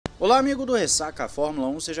Olá amigo do Ressaca Fórmula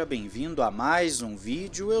 1, seja bem-vindo a mais um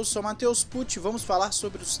vídeo. Eu sou Matheus Pucci e vamos falar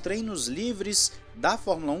sobre os treinos livres da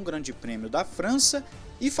Fórmula 1 Grande Prêmio da França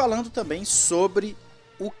e falando também sobre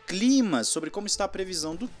o clima, sobre como está a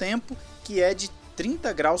previsão do tempo, que é de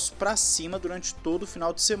 30 graus para cima durante todo o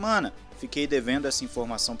final de semana. Fiquei devendo essa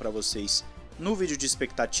informação para vocês no vídeo de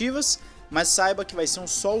expectativas, mas saiba que vai ser um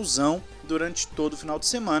solzão durante todo o final de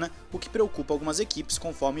semana, o que preocupa algumas equipes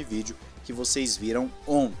conforme vídeo que vocês viram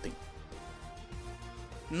ontem.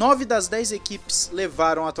 9 das 10 equipes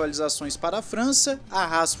levaram atualizações para a França, a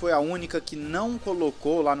Haas foi a única que não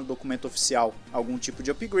colocou lá no documento oficial algum tipo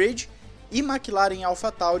de upgrade, e McLaren e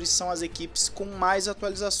AlphaTauri são as equipes com mais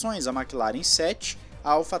atualizações, a McLaren 7,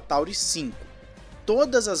 a AlphaTauri 5.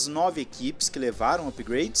 Todas as 9 equipes que levaram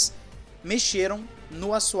upgrades mexeram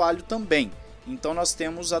no assoalho também, então nós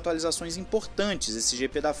temos atualizações importantes. Esse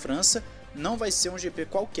GP da França não vai ser um GP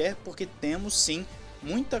qualquer, porque temos sim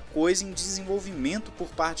muita coisa em desenvolvimento por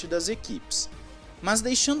parte das equipes. Mas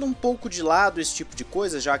deixando um pouco de lado esse tipo de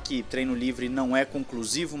coisa, já que treino livre não é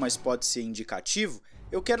conclusivo, mas pode ser indicativo,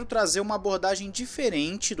 eu quero trazer uma abordagem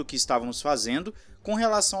diferente do que estávamos fazendo com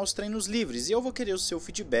relação aos treinos livres, e eu vou querer o seu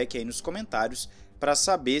feedback aí nos comentários para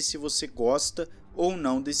saber se você gosta ou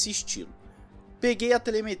não desse estilo. Peguei a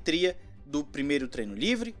telemetria do primeiro treino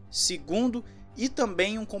livre, segundo e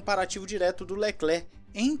também um comparativo direto do Leclerc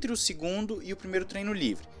entre o segundo e o primeiro treino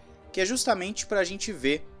livre, que é justamente para a gente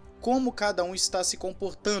ver como cada um está se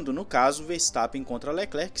comportando. No caso, Verstappen contra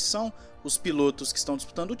Leclerc, que são os pilotos que estão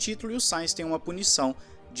disputando o título, e o Sainz tem uma punição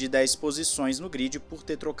de 10 posições no grid por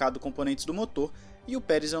ter trocado componentes do motor, e o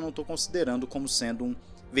Pérez eu não estou considerando como sendo um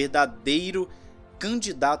verdadeiro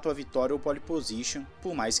candidato à vitória ou pole position,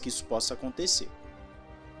 por mais que isso possa acontecer.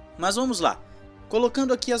 Mas vamos lá,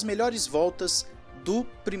 colocando aqui as melhores voltas do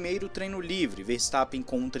primeiro treino livre, Verstappen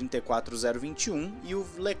com 1:34.021 e o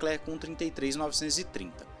Leclerc com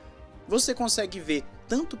 1:33.930. Você consegue ver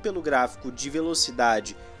tanto pelo gráfico de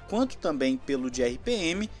velocidade quanto também pelo de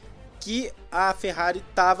RPM que a Ferrari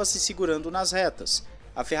estava se segurando nas retas.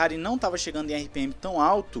 A Ferrari não estava chegando em RPM tão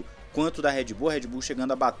alto quanto da Red Bull, a Red Bull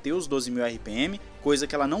chegando a bater os 12.000 RPM, coisa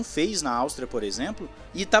que ela não fez na Áustria, por exemplo,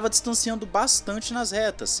 e estava distanciando bastante nas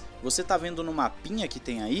retas. Você está vendo no mapinha que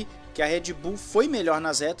tem aí que a Red Bull foi melhor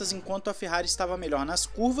nas retas enquanto a Ferrari estava melhor nas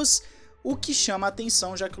curvas, o que chama a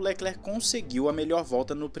atenção já que o Leclerc conseguiu a melhor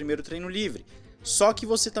volta no primeiro treino livre. Só que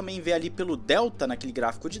você também vê ali pelo delta, naquele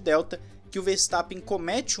gráfico de delta, que o Verstappen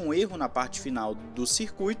comete um erro na parte final do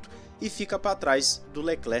circuito e fica para trás do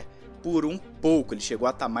Leclerc por um pouco. Ele chegou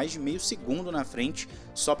a estar mais de meio segundo na frente,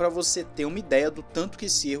 só para você ter uma ideia do tanto que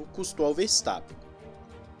esse erro custou ao Verstappen.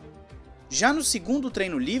 Já no segundo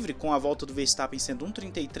treino livre, com a volta do Verstappen sendo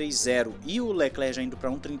 1:33.0 e o Leclerc já indo para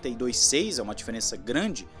 1:32.6, é uma diferença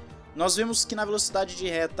grande, nós vemos que na velocidade de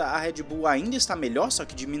reta a Red Bull ainda está melhor, só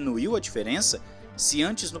que diminuiu a diferença. Se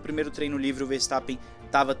antes no primeiro treino livre o Verstappen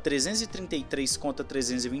estava 333 contra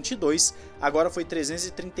 322, agora foi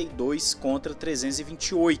 332 contra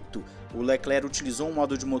 328. O Leclerc utilizou um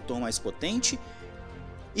modo de motor mais potente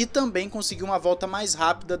e também conseguiu uma volta mais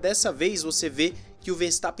rápida. Dessa vez você vê que o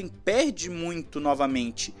Verstappen perde muito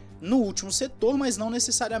novamente no último setor, mas não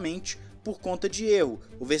necessariamente por conta de erro.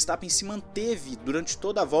 O Verstappen se manteve durante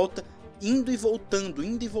toda a volta indo e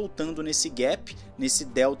voltando nesse gap, nesse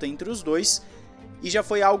delta entre os dois, e já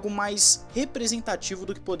foi algo mais representativo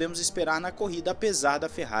do que podemos esperar na corrida, apesar da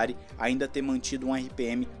Ferrari ainda ter mantido um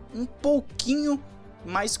RPM um pouquinho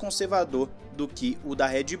mais conservador do que o da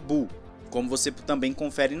Red Bull, como você também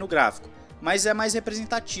confere no gráfico, mas é mais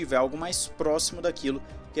representativo, é algo mais próximo daquilo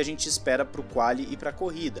que a gente espera para o quali e para a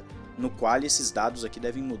corrida. No quali esses dados aqui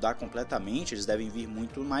devem mudar completamente, eles devem vir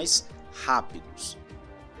muito mais rápidos.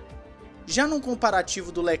 Já num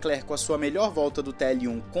comparativo do Leclerc com a sua melhor volta do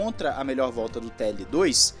TL1 contra a melhor volta do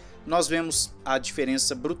TL2, nós vemos a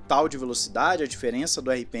diferença brutal de velocidade, a diferença do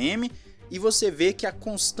RPM, e você vê que a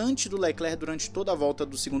constante do Leclerc durante toda a volta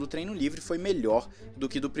do segundo treino livre foi melhor do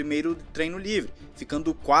que do primeiro treino livre,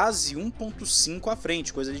 ficando quase 1.5 à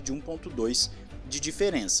frente, coisa de 1.2 de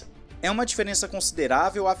diferença. É uma diferença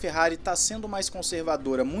considerável. A Ferrari está sendo mais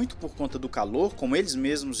conservadora muito por conta do calor, como eles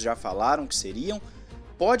mesmos já falaram que seriam.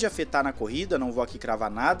 Pode afetar na corrida, não vou aqui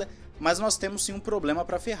cravar nada, mas nós temos sim um problema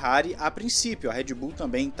para a Ferrari a princípio. A Red Bull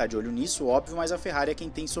também está de olho nisso, óbvio, mas a Ferrari é quem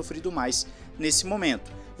tem sofrido mais nesse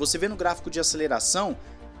momento. Você vê no gráfico de aceleração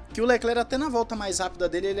que o Leclerc, até na volta mais rápida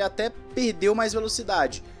dele, ele até perdeu mais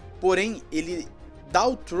velocidade, porém ele dá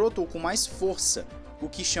o throttle com mais força, o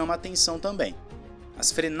que chama a atenção também.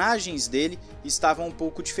 As frenagens dele estavam um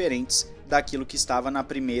pouco diferentes daquilo que estava na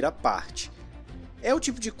primeira parte. É o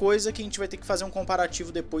tipo de coisa que a gente vai ter que fazer um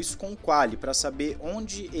comparativo depois com o quali, para saber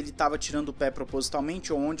onde ele estava tirando o pé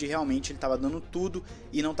propositalmente ou onde realmente ele estava dando tudo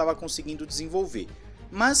e não estava conseguindo desenvolver.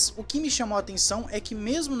 Mas o que me chamou a atenção é que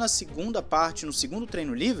mesmo na segunda parte, no segundo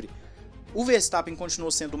treino livre, o Verstappen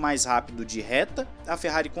continuou sendo mais rápido de reta, a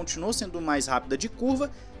Ferrari continuou sendo mais rápida de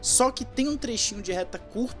curva, só que tem um trechinho de reta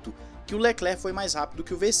curto que o Leclerc foi mais rápido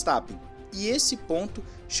que o Verstappen. E esse ponto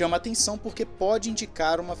chama atenção porque pode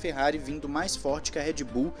indicar uma Ferrari vindo mais forte que a Red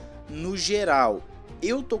Bull no geral.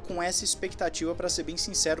 Eu tô com essa expectativa, para ser bem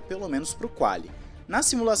sincero, pelo menos para o quali. Na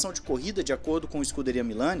simulação de corrida, de acordo com o Scuderia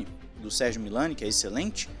Milani, do Sérgio Milani, que é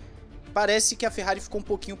excelente, parece que a Ferrari ficou um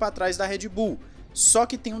pouquinho para trás da Red Bull. Só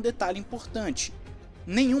que tem um detalhe importante: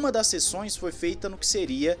 nenhuma das sessões foi feita no que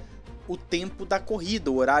seria o tempo da corrida,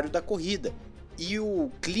 o horário da corrida. E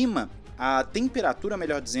o clima, a temperatura,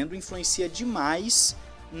 melhor dizendo, influencia demais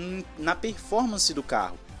na performance do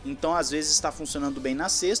carro. Então às vezes está funcionando bem na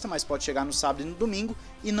sexta, mas pode chegar no sábado e no domingo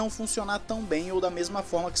e não funcionar tão bem ou da mesma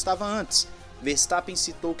forma que estava antes. Verstappen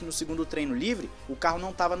citou que no segundo treino livre o carro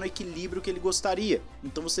não estava no equilíbrio que ele gostaria.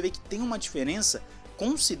 Então você vê que tem uma diferença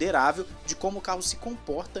considerável de como o carro se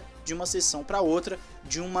comporta de uma sessão para outra,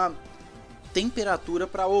 de uma temperatura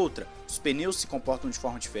para outra. Os pneus se comportam de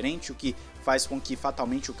forma diferente, o que faz com que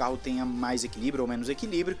fatalmente o carro tenha mais equilíbrio ou menos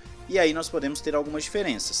equilíbrio, e aí nós podemos ter algumas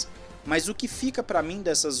diferenças. Mas o que fica para mim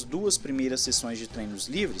dessas duas primeiras sessões de treinos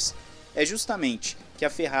livres é justamente que a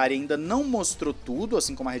Ferrari ainda não mostrou tudo,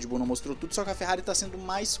 assim como a Red Bull não mostrou tudo, só que a Ferrari está sendo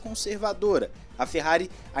mais conservadora. A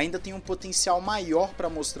Ferrari ainda tem um potencial maior para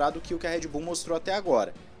mostrar do que o que a Red Bull mostrou até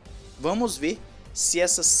agora. Vamos ver se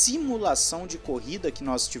essa simulação de corrida que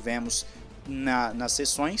nós tivemos nas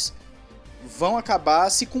sessões vão acabar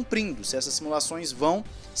se cumprindo, se essas simulações vão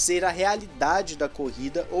ser a realidade da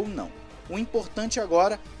corrida ou não. O importante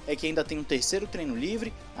agora é que ainda tem um terceiro treino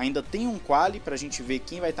livre, ainda tem um quali para a gente ver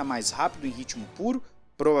quem vai estar mais rápido em ritmo puro,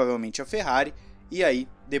 provavelmente a Ferrari, e aí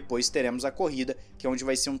depois teremos a corrida, que é onde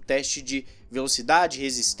vai ser um teste de velocidade e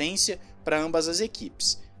resistência para ambas as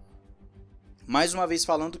equipes. Mais uma vez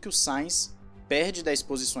falando que o Sainz perde 10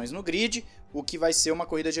 posições no grid, o que vai ser uma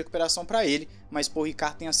corrida de recuperação para ele, mas Paul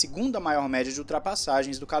Ricard tem a segunda maior média de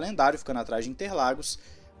ultrapassagens do calendário, ficando atrás de Interlagos,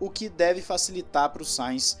 o que deve facilitar para o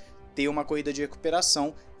Sainz ter uma corrida de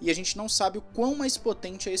recuperação, e a gente não sabe o quão mais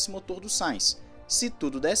potente é esse motor do Sainz. Se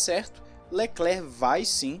tudo der certo, Leclerc vai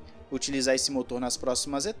sim utilizar esse motor nas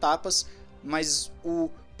próximas etapas, mas o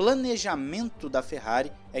planejamento da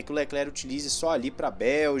Ferrari é que o Leclerc utilize só ali para a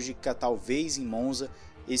Bélgica, talvez em Monza,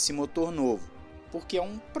 esse motor novo. Porque é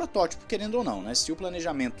um protótipo, querendo ou não, né? Se o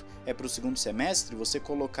planejamento é para o segundo semestre, você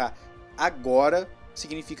colocar agora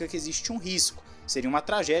significa que existe um risco. Seria uma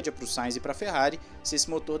tragédia para o Sainz e para a Ferrari se esse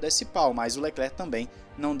motor desse pau, mas o Leclerc também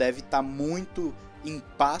não deve estar muito em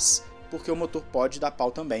paz, porque o motor pode dar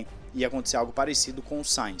pau também e acontecer algo parecido com o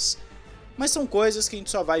Sainz. Mas são coisas que a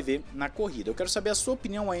gente só vai ver na corrida. Eu quero saber a sua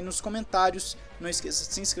opinião aí nos comentários. Não esqueça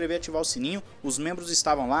de se inscrever e ativar o sininho. Os membros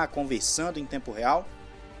estavam lá conversando em tempo real.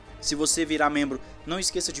 Se você virar membro, não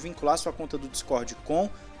esqueça de vincular sua conta do Discord com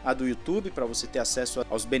a do YouTube para você ter acesso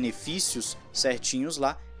aos benefícios certinhos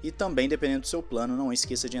lá. E também, dependendo do seu plano, não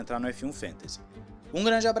esqueça de entrar no F1 Fantasy. Um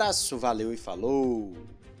grande abraço, valeu e falou!